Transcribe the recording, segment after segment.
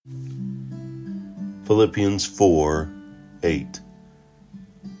Philippians 4:8.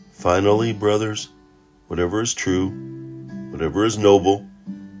 Finally, brothers, whatever is true, whatever is noble,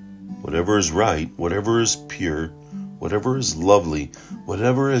 whatever is right, whatever is pure, whatever is lovely,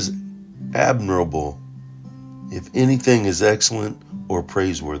 whatever is admirable, if anything is excellent or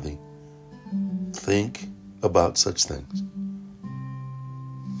praiseworthy, think about such things.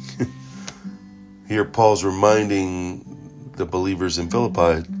 Here Paul's reminding the believers in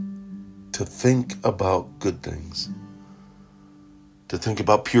Philippi to think about good things, to think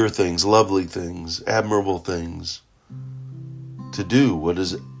about pure things, lovely things, admirable things, to do what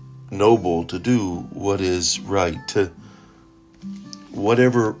is noble, to do what is right, to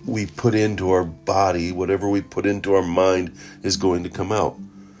whatever we put into our body, whatever we put into our mind is going to come out.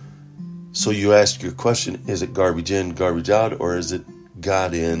 So you ask your question, is it garbage in, garbage out, or is it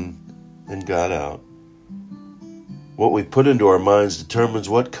God in and God out? What we put into our minds determines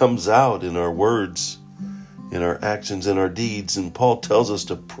what comes out in our words, in our actions, in our deeds. And Paul tells us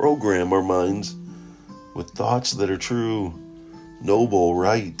to program our minds with thoughts that are true, noble,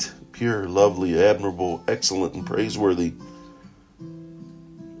 right, pure, lovely, admirable, excellent, and praiseworthy.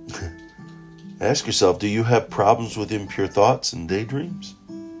 Ask yourself, do you have problems with impure thoughts and daydreams?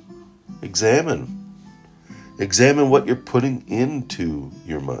 Examine what you're putting into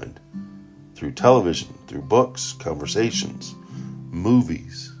your mind through television, through books, conversations,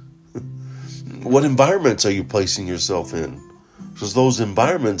 movies. What environments are you placing yourself in? Because those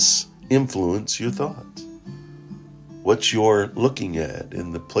environments influence your thoughts. What you're looking at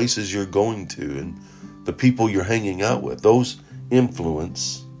and the places you're going to and the people you're hanging out with, those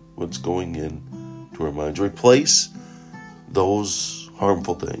influence what's going in to our minds. Replace those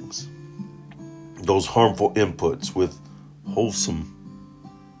harmful things, those harmful inputs with wholesome,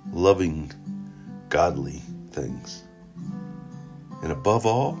 loving, godly things. And above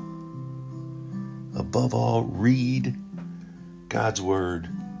all, read God's Word.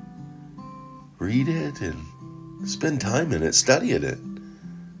 Read it and spend time in it, study in it.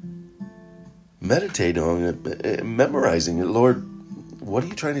 Meditate on it, memorizing it. Lord, what are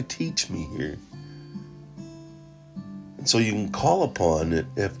you trying to teach me here? And so you can call upon it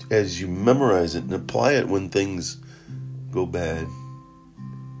as you memorize it and apply it when things go bad.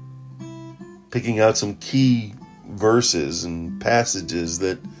 Picking out some key verses and passages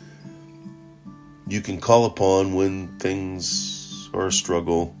that you can call upon when things are a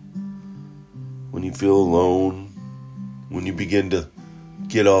struggle, when you feel alone, when you begin to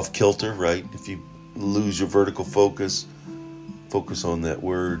get off kilter, right? If you lose your vertical focus, focus on that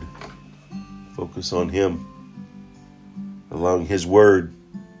word. Focus on Him. Allowing His word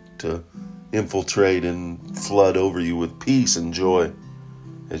to infiltrate and flood over you with peace and joy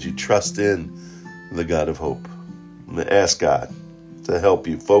as you trust in the God of hope. And ask God to help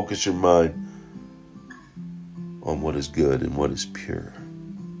you focus your mind on what is good and what is pure.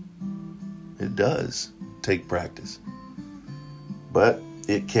 It does take practice, but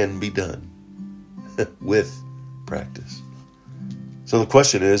it can be done with practice. So the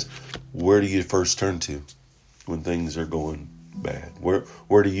question is, where do you first turn to when things are going bad?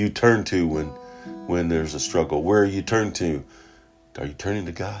 Where do you turn to when there's a struggle? Where are you turn to? Are you turning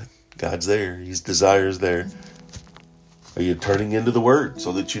to God? God's there. His desire is there. Are you turning into the Word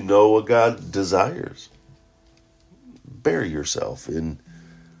so that you know what God desires? Bury yourself in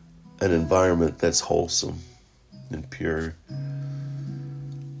an environment that's wholesome and pure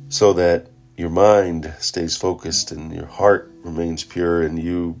so that your mind stays focused and your heart remains pure and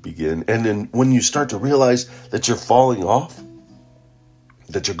you begin. And then when you start to realize that you're falling off,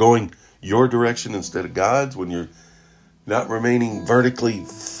 that you're going your direction instead of God's, when you're not remaining vertically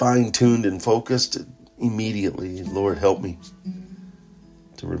fine-tuned and focused, immediately, Lord, help me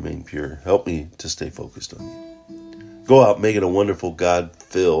to remain pure. Help me to stay focused on you. Go out, make it a wonderful,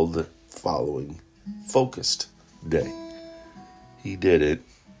 God-filled, following, focused day. He did it.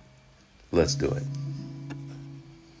 Let's do it.